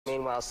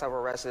Meanwhile,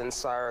 several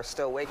residents are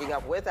still waking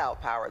up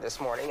without power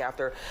this morning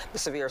after the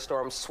severe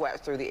storm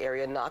swept through the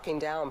area, knocking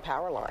down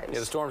power lines. Yeah,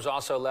 the storm's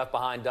also left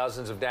behind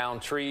dozens of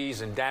downed trees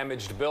and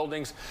damaged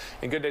buildings.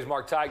 And Good Day's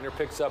Mark Tigner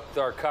picks up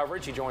our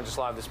coverage. He joins us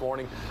live this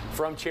morning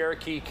from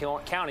Cherokee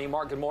County.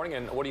 Mark, good morning,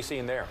 and what are you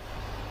seeing there?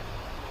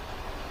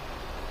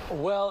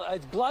 Well,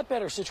 it's a lot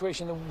better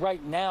situation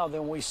right now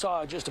than we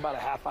saw just about a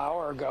half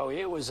hour ago.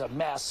 It was a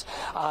mess.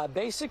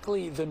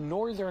 Basically, the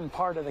northern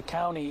part of the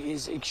county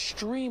is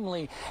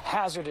extremely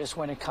hazardous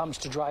when it comes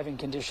to driving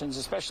conditions,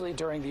 especially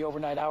during the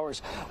overnight hours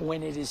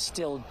when it is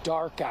still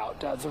dark out.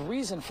 The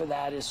reason for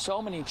that is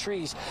so many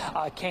trees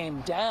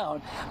came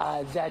down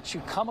that you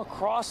come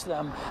across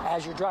them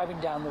as you're driving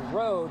down the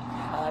road.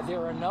 There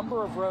are a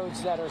number of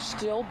roads that are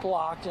still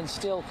blocked and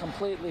still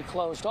completely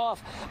closed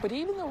off, but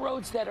even the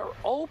roads that are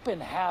open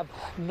have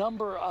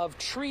number of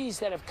trees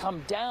that have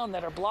come down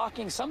that are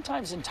blocking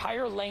sometimes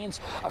entire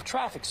lanes of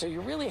traffic. So you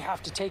really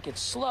have to take it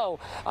slow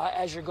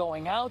as you're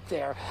going out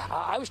there.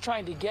 I was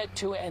trying to get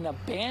to an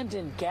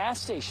abandoned gas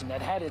station that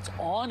had its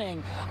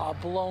awning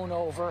blown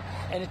over,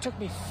 and it took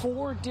me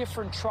 4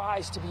 different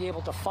tries to be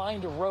able to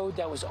find a road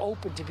that was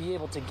open to be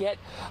able to get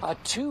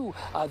to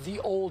the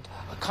old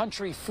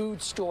country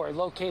food store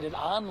located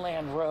on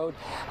Land Road.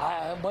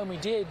 When we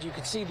did, you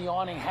could see the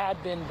awning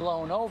had been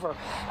blown over.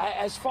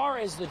 As far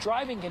as the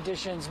driving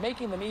conditions,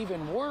 making them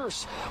even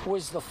worse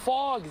was the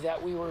fog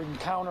that we were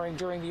encountering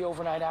during the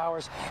overnight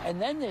hours. And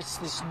then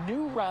this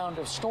new round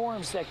of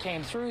storms that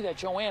came through that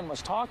Joanne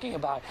was talking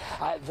about.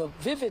 The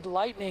vivid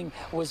lightning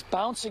was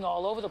bouncing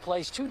all over the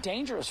place, too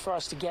dangerous for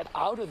us to get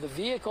out of the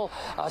vehicle.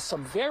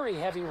 Some very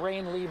heavy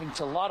rain leading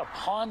to a lot of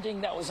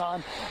ponding that was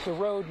on the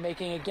road,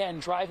 making, again,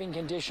 driving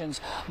conditions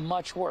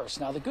much worse.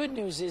 Now, the good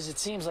news is it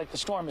seems like the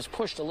storm has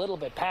pushed a little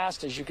bit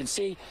past. As you can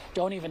see,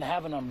 don't even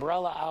have an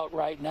umbrella out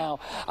right now,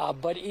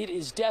 but it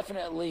is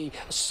definitely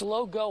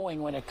slow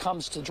going when it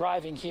comes to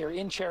driving here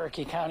in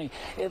Cherokee County,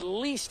 at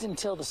least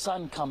until the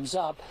sun comes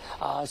up.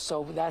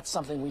 So that's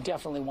something we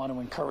definitely want to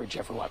encourage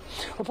everyone.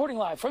 Reporting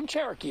live from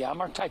Cherokee, I'm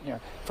Mark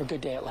Tigner for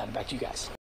Good Day Atlanta. Back to you guys.